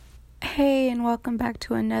Hey, and welcome back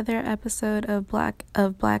to another episode of Black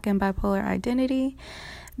and Bipolar Identity.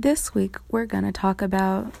 This week, we're going to talk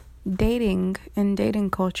about dating and dating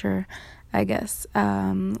culture, I guess.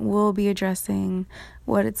 We'll be addressing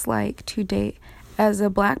what it's like to date as a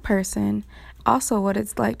Black person, also what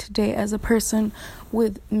it's like to date as a person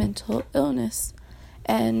with mental illness,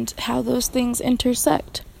 and how those things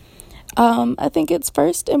intersect. I think it's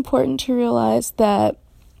first important to realize that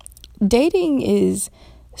dating is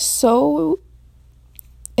so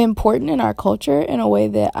important in our culture in a way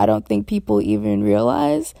that I don't think people even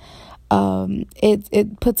realize.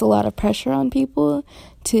 It puts a lot of pressure on people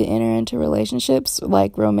to enter into relationships.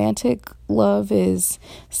 Like, romantic love is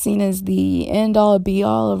seen as the end-all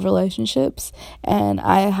be-all of relationships, and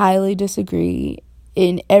I highly disagree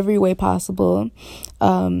in every way possible.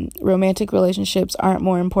 Romantic relationships aren't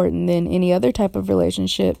more important than any other type of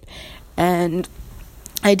relationship, and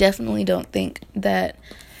I definitely don't think that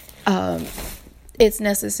it's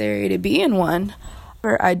necessary to be in one.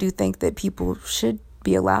 Or I do think that people should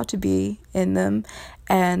be allowed to be in them,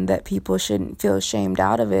 and that people shouldn't feel shamed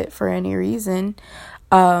out of it for any reason.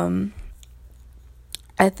 I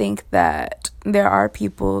think that there are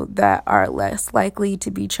people that are less likely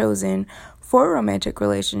to be chosen for romantic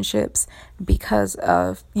relationships because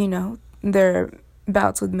of, their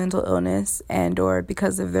bouts with mental illness and or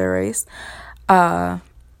because of their race.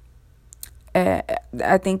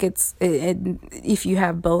 I think if you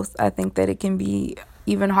have both, I think that it can be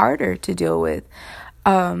even harder to deal with.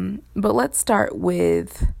 But let's start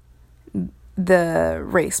with the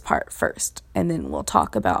race part first, and then we'll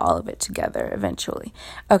talk about all of it together eventually.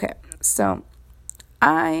 Okay, so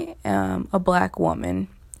I am a Black woman,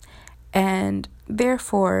 and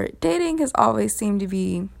therefore dating has always seemed to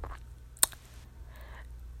be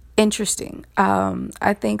interesting.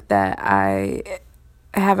 I think that I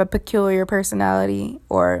have a peculiar personality,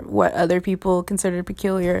 or what other people considered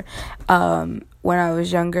peculiar, when I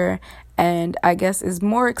was younger, and I guess is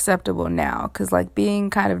more acceptable now, because like being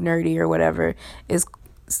kind of nerdy or whatever is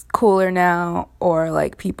cooler now, or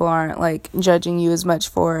like people aren't like judging you as much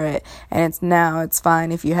for it, and it's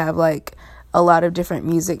fine if you have like a lot of different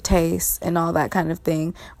music tastes and all that kind of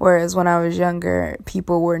thing. Whereas when I was younger,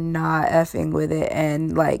 people were not effing with it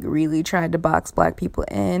and like really tried to box Black people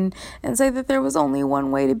in and say that there was only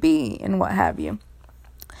one way to be and what have you.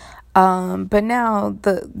 But now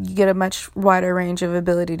you get a much wider range of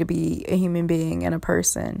ability to be a human being and a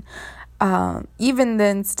person. Even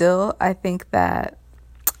then, still, I think that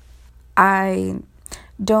I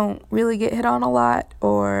don't really get hit on a lot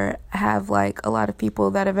or have like a lot of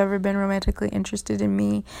people that have ever been romantically interested in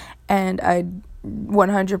me, and I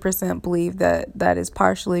 100% believe that is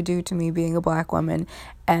partially due to me being a Black woman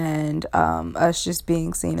and us just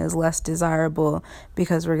being seen as less desirable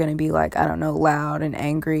because we're going to be like, I don't know, loud and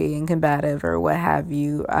angry and combative or what have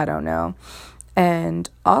you, I don't know. And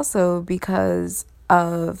also because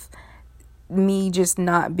of me just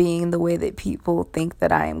not being the way that people think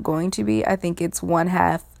that I am going to be. I think it's one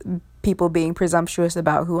half people being presumptuous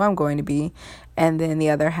about who I'm going to be, and then the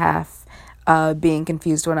other half being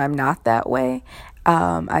confused when I'm not that way.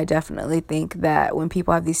 I definitely think that when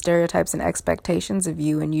people have these stereotypes and expectations of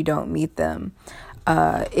you and you don't meet them,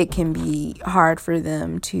 it can be hard for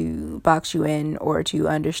them to box you in or to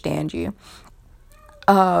understand you.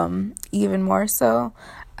 Even more so,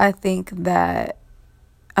 I think that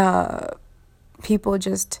people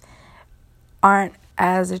just aren't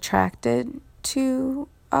as attracted to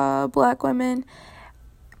Black women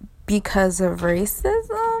because of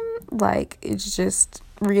racism. Like, it just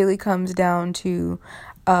really comes down to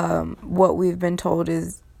what we've been told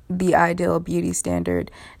is the ideal beauty standard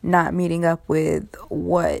not meeting up with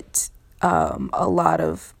what a lot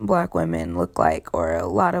of Black women look like, or a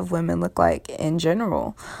lot of women look like in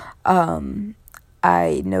general.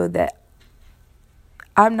 I know that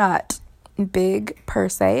I'm not big per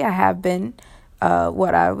se. I have been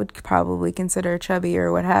what I would probably consider chubby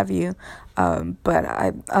or what have you, but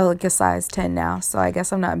I look a size 10 now, so I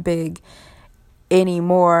guess I'm not big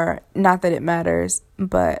anymore. Not that it matters,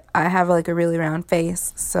 but I have like a really round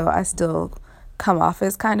face, so I still come off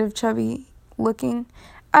as kind of chubby looking.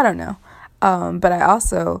 I don't know, but I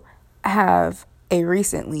also have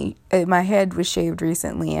my head was shaved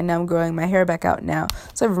recently, and I'm growing my hair back out now,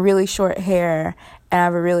 so I have really short hair and I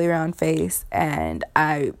have a really round face, and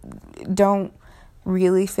I don't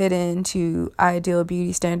really fit into ideal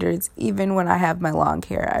beauty standards. Even when I have my long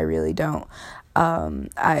hair, I really don't.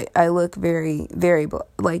 I look very, very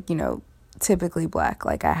like, typically Black.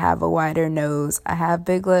 Like, I have a wider nose, I have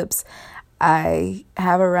big lips, I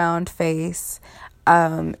have a round face.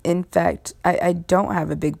 In fact, I don't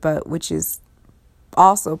have a big butt, which is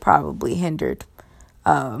also probably hindered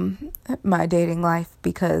my dating life,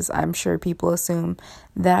 because I'm sure people assume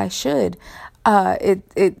that I should.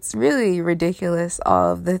 It's really ridiculous,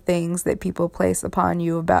 all of the things that people place upon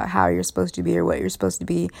you about how you're supposed to be or what you're supposed to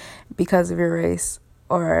be because of your race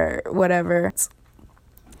or whatever.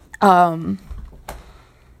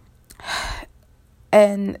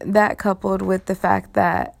 And that, coupled with the fact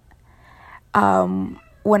that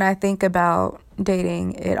when I think about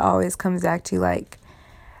dating, it always comes back to like,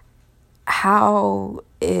 how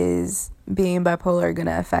is being bipolar going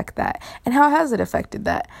to affect that? And how has it affected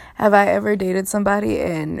that? Have I ever dated somebody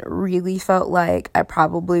and really felt like I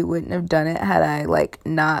probably wouldn't have done it had I like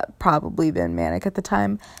not probably been manic at the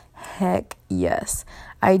time? Heck yes.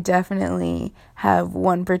 I definitely have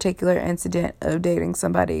one particular incident of dating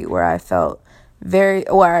somebody where I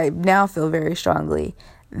now feel very strongly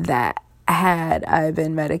that had I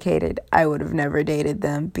been medicated, I would have never dated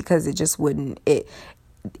them, because it just wouldn't,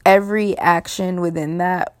 every action within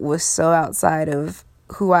that was so outside of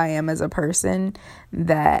who I am as a person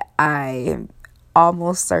that I'm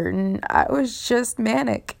almost certain I was just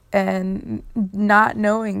manic and not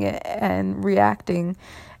knowing it and reacting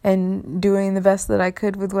and doing the best that I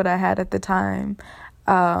could with what I had at the time.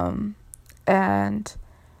 And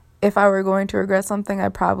if I were going to regret something, I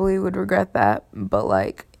probably would regret that. But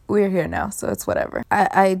like, we're here now, so it's whatever.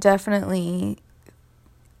 I definitely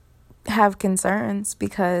have concerns,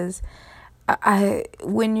 because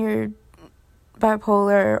when you're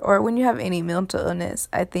bipolar or when you have any mental illness,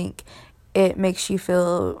 I think it makes you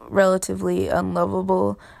feel relatively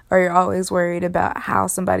unlovable, or you're always worried about how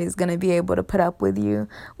somebody's going to be able to put up with you,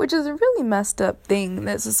 which is a really messed up thing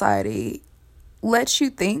that society lets you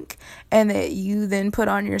think, and that you then put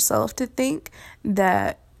on yourself to think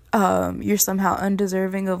that you're somehow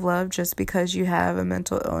undeserving of love just because you have a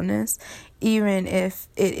mental illness, even if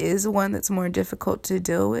it is one that's more difficult to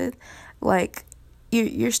deal with. Like,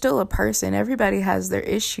 you're still a person. Everybody has their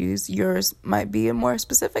issues. Yours might be a more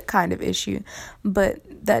specific kind of issue, but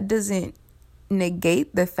that doesn't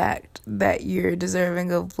negate the fact that you're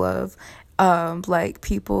deserving of love. Like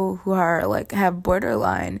people who are like have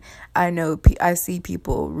borderline, I see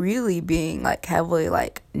people really being like heavily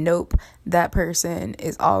like, nope, that person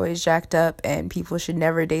is always jacked up and people should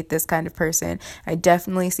never date this kind of person. I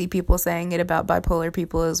definitely see people saying it about bipolar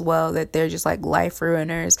people as well, that they're just like life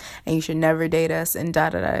ruiners and you should never date us and da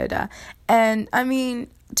da da da da. And I mean,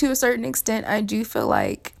 to a certain extent, I do feel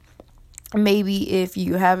like maybe if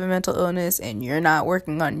you have a mental illness and you're not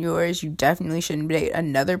working on yours, you definitely shouldn't date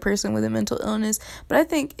another person with a mental illness. But I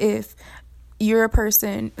think if you're a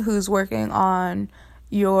person who's working on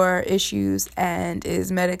your issues and is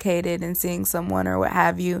medicated and seeing someone or what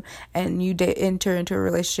have you, and you enter into a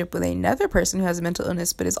relationship with another person who has a mental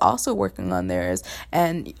illness but is also working on theirs,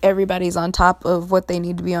 and everybody's on top of what they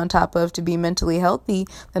need to be on top of to be mentally healthy,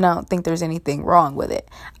 then I don't think there's anything wrong with it.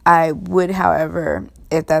 I would, however,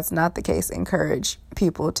 if that's not the case, encourage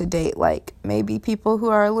people to date like maybe people who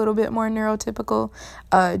are a little bit more neurotypical,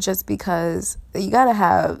 just because you got to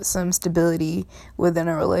have some stability within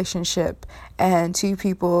a relationship, and two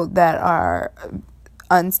people that are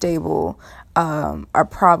unstable are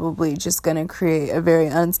probably just going to create a very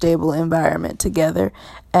unstable environment together,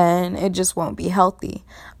 and it just won't be healthy.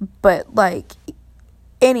 But like,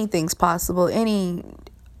 anything's possible. Any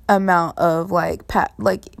amount of like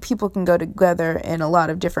people can go together in a lot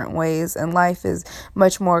of different ways, and life is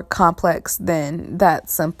much more complex than that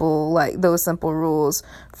simple, like those simple rules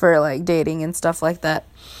for like dating and stuff like that.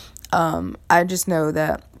 I just know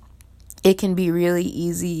that it can be really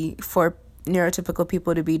easy for neurotypical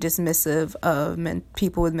people to be dismissive of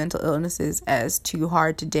people with mental illnesses as too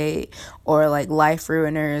hard to date, or like life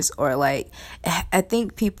ruiners, or like, I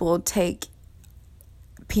think people take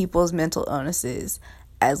people's mental illnesses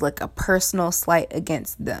as like a personal slight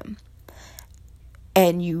against them.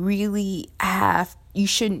 And you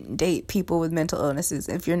shouldn't date people with mental illnesses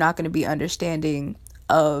if you're not going to be understanding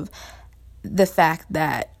of the fact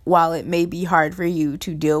that while it may be hard for you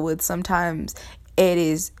to deal with sometimes, it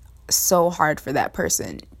is so hard for that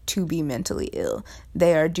person to be mentally ill.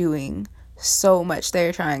 They are doing so much.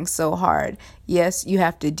 They're trying so hard. Yes, you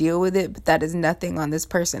have to deal with it, but that is nothing on this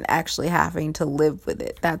person actually having to live with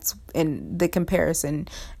it. That's, in the comparison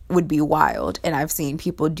would be wild. And I've seen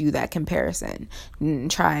people do that comparison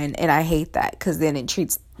and I hate that, because then it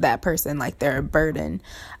treats that person like they're a burden.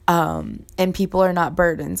 And people are not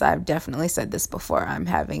burdens. I've definitely said this before. I'm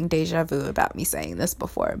having deja vu about me saying this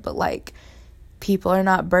before, but like, people are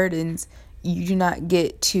not burdens. You do not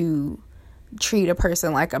get to treat a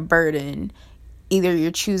person like a burden either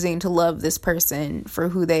you're choosing to love this person for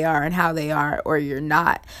who they are and how they are, or you're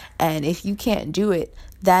not. And if you can't do it,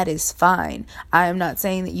 that is fine. I am not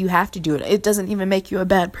saying that you have to do it. It doesn't even make you a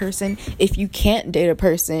bad person if you can't date a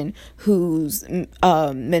person whose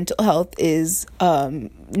mental health is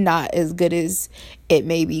not as good as it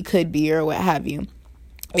maybe could be, or what have you.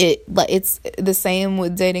 It's the same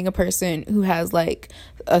with dating a person who has like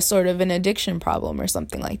a sort of an addiction problem or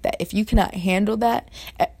something like that. If you cannot handle that,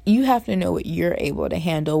 you have to know what you're able to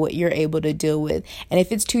handle, what you're able to deal with. And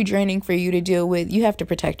if it's too draining for you to deal with, you have to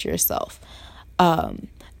protect yourself.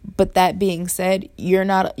 But that being said, you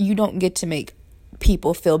don't get to make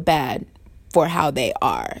people feel bad for how they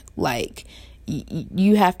are. Like,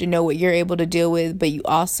 you have to know what you're able to deal with, but you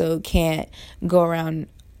also can't go around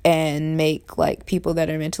and make like people that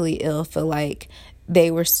are mentally ill feel like they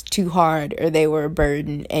were too hard or they were a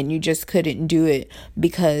burden and you just couldn't do it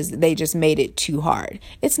because they just made it too hard.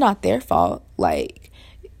 It's not their fault. Like,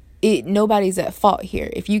 nobody's at fault here.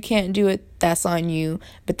 If you can't do it, that's on you,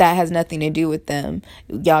 but that has nothing to do with them.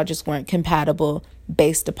 Y'all just weren't compatible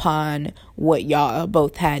based upon what y'all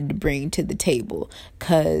both had to bring to the table,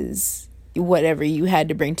 because whatever you had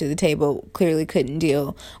to bring to the table clearly couldn't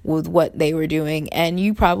deal with what they were doing, and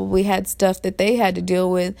you probably had stuff that they had to deal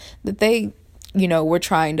with that they, were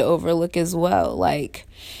trying to overlook as well. Like,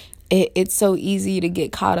 it's so easy to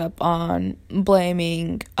get caught up on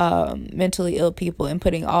blaming mentally ill people and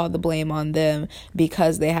putting all the blame on them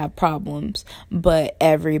because they have problems, but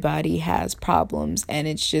everybody has problems, and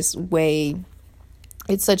it's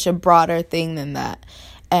such a broader thing than that.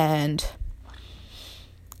 And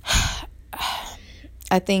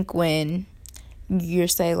I think when you're,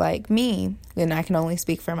 say, like me, and I can only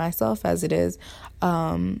speak for myself as it is,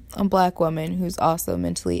 a Black woman who's also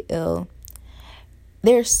mentally ill,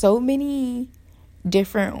 there's so many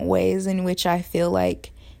different ways in which I feel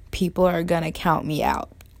like people are going to count me out.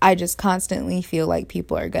 I just constantly feel like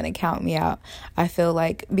people are going to count me out. I feel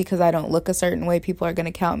like because I don't look a certain way, people are going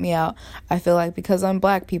to count me out. I feel like because I'm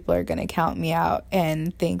Black, people are going to count me out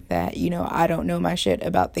and think that, I don't know my shit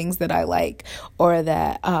about things that I like, or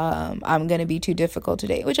that I'm going to be too difficult to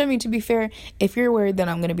date. Which, I mean, to be fair, if you're worried that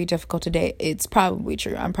I'm going to be difficult to date, it's probably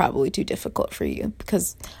true. I'm probably too difficult for you,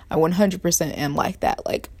 because I 100% am like that.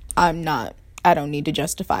 Like, I don't need to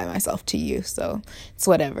justify myself to you, so it's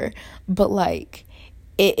whatever. But like,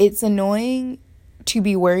 it's annoying to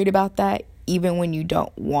be worried about that, even when you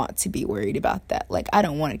don't want to be worried about that. Like, I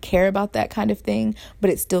don't want to care about that kind of thing,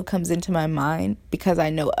 but it still comes into my mind because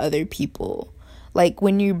I know other people. Like,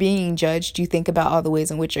 when you're being judged, you think about all the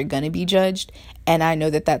ways in which you're going to be judged, and I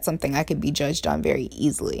know that that's something I could be judged on very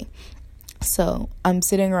easily. So I'm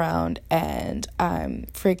sitting around and I'm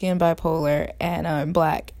freaking bipolar and I'm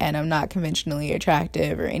Black and I'm not conventionally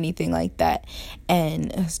attractive or anything like that.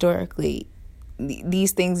 And historically,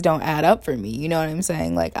 these things don't add up for me. You know what I'm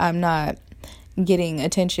saying? Like, I'm not getting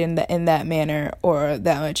attention in that manner or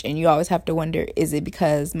that much. And you always have to wonder, is it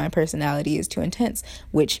because my personality is too intense?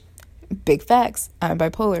 Which, big facts, I'm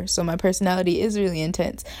bipolar, so my personality is really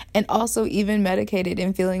intense, and also even medicated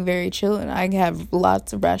and feeling very chill, and I have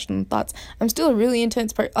lots of rational thoughts. I'm still a really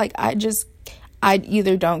intense person. Like, I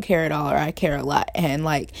either don't care at all or I care a lot. And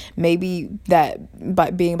like, maybe that by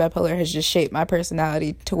being bipolar has just shaped my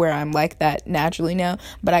personality to where I'm like that naturally now,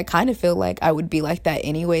 but I kind of feel like I would be like that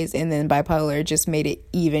anyways, and then bipolar just made it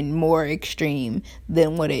even more extreme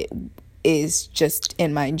than what it is just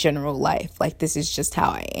in my general life. Like, this is just how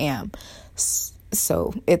I am,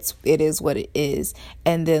 so it is what it is.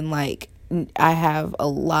 And then like, I have a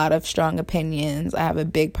lot of strong opinions, I have a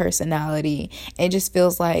big personality, it just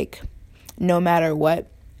feels like no matter what,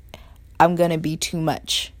 I'm gonna be too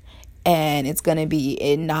much, and it's gonna be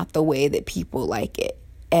in not the way that people like it.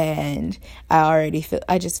 And I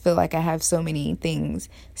just feel like I have so many things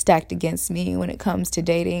stacked against me when it comes to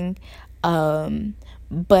dating.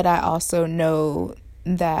 But I also know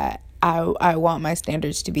that I want my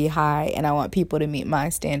standards to be high, and I want people to meet my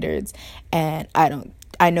standards. And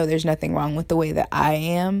I know there's nothing wrong with the way that I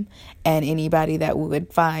am, and anybody that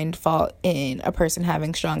would find fault in a person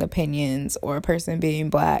having strong opinions, or a person being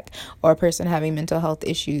Black, or a person having mental health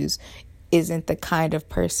issues isn't the kind of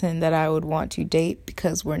person that I would want to date,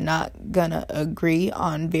 because we're not gonna agree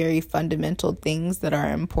on very fundamental things that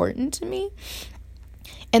are important to me.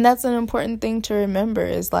 And that's an important thing to remember,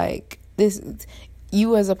 is like, this,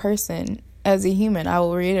 you as a person, as a human, I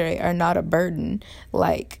will reiterate, are not a burden.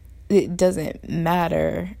 Like, it doesn't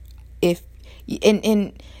matter if,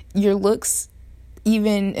 in your looks,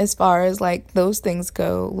 even as far as like those things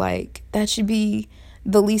go, like, that should be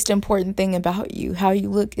the least important thing about you. How you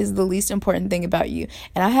look is the least important thing about you.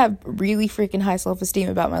 And I have really freaking high self-esteem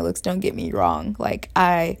about my looks, don't get me wrong. Like,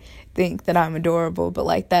 I think that I'm adorable, but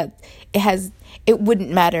like that, it wouldn't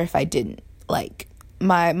matter if I didn't. Like,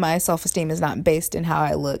 my self-esteem is not based in how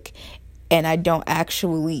I look, and I don't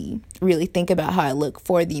actually really think about how I look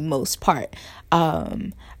for the most part.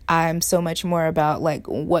 I'm so much more about like,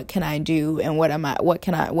 what can I do, and what am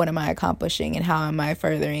I accomplishing, and how am I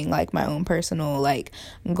furthering like my own personal like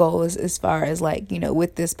goals, as far as like, you know,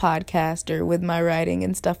 with this podcast or with my writing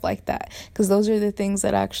and stuff like that, because those are the things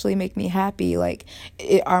that actually make me happy. Like,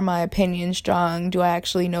 are my opinions strong? Do I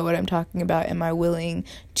actually know what I'm talking about? Am I willing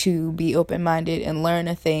to be open-minded and learn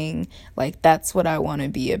a thing? Like, that's what I want to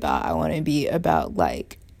be about. I want to be about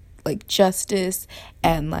like justice,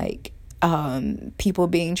 and like people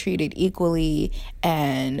being treated equally,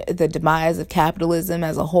 and the demise of capitalism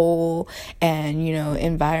as a whole, and, you know,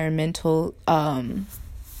 environmental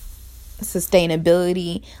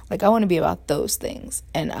sustainability. Like, I want to be about those things,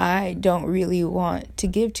 and I don't really want to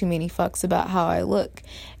give too many fucks about how I look.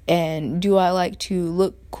 And do I like to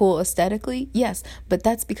look cool aesthetically? Yes, but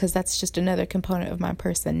that's because that's just another component of my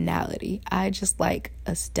personality. I just like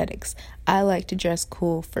aesthetics. I like to dress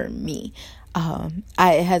cool for me.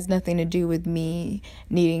 It has nothing to do with me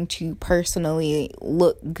needing to personally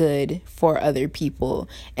look good for other people.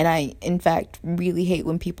 And I, in fact, really hate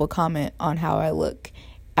when people comment on how I look.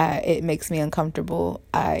 It makes me uncomfortable.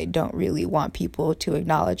 I don't really want people to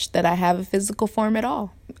acknowledge that I have a physical form at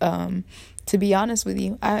all. To be honest with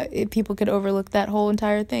you, people could overlook that whole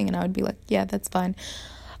entire thing, and I would be like, yeah, that's fine.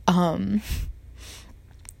 And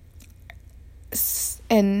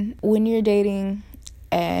when you're dating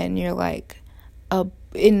and you're like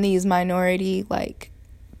in these minority like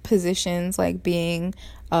positions, like being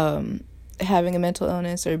having a mental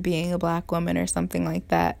illness, or being a Black woman, or something like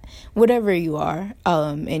that, whatever you are,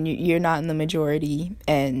 and you're not in the majority,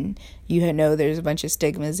 and you know there's a bunch of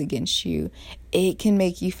stigmas against you, it can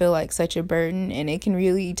make you feel like such a burden, and it can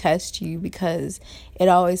really test you, because it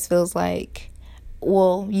always feels like,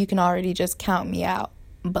 well, you can already just count me out.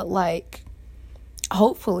 But like,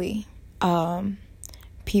 hopefully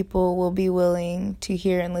people will be willing to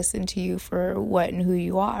hear and listen to you for what and who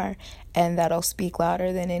you are, and that'll speak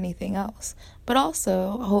louder than anything else. But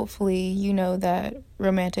also, hopefully, you know that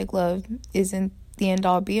romantic love isn't the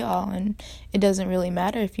end-all be-all, and it doesn't really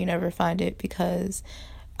matter if you never find it, because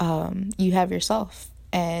you have yourself,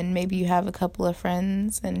 and maybe you have a couple of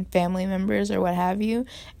friends and family members or what have you,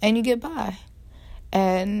 and you get by,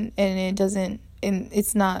 and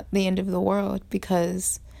it's not the end of the world,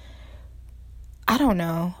 because I don't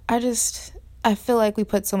know. I feel like we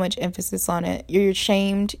put so much emphasis on it. You're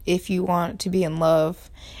shamed if you want to be in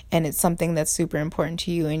love and it's something that's super important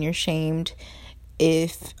to you, and you're shamed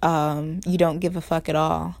if you don't give a fuck at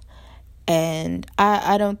all. And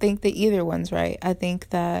I don't think that either one's right. I think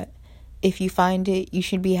that if you find it, you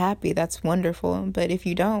should be happy. That's wonderful. But if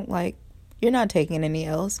you don't, like, you're not taking any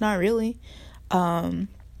L's. Not really.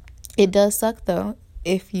 It does suck, though,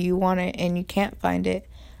 if you want it and you can't find it.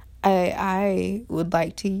 I would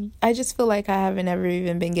like to, I just feel like I haven't ever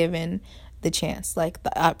even been given the chance, like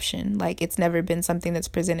the option. Like, it's never been something that's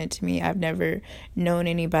presented to me. I've never known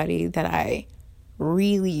anybody that I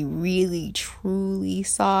really, really, truly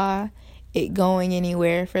saw it going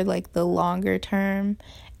anywhere for like the longer term.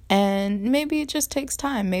 And maybe it just takes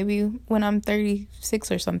time. Maybe when I'm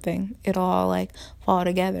 36 or something, it'll all like fall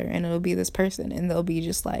together, and it'll be this person, and they'll be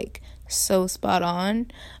just like so spot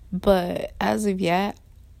on. But as of yet,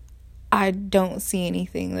 I don't see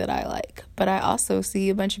anything that I like. But I also see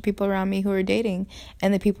a bunch of people around me who are dating,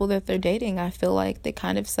 and the people that they're dating, I feel like they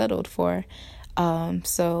kind of settled for.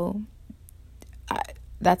 So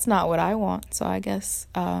that's not what I want. So I guess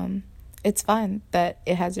it's fine that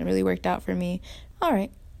it hasn't really worked out for me. All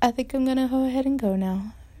right, I think I'm gonna go ahead and go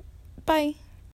now. Bye.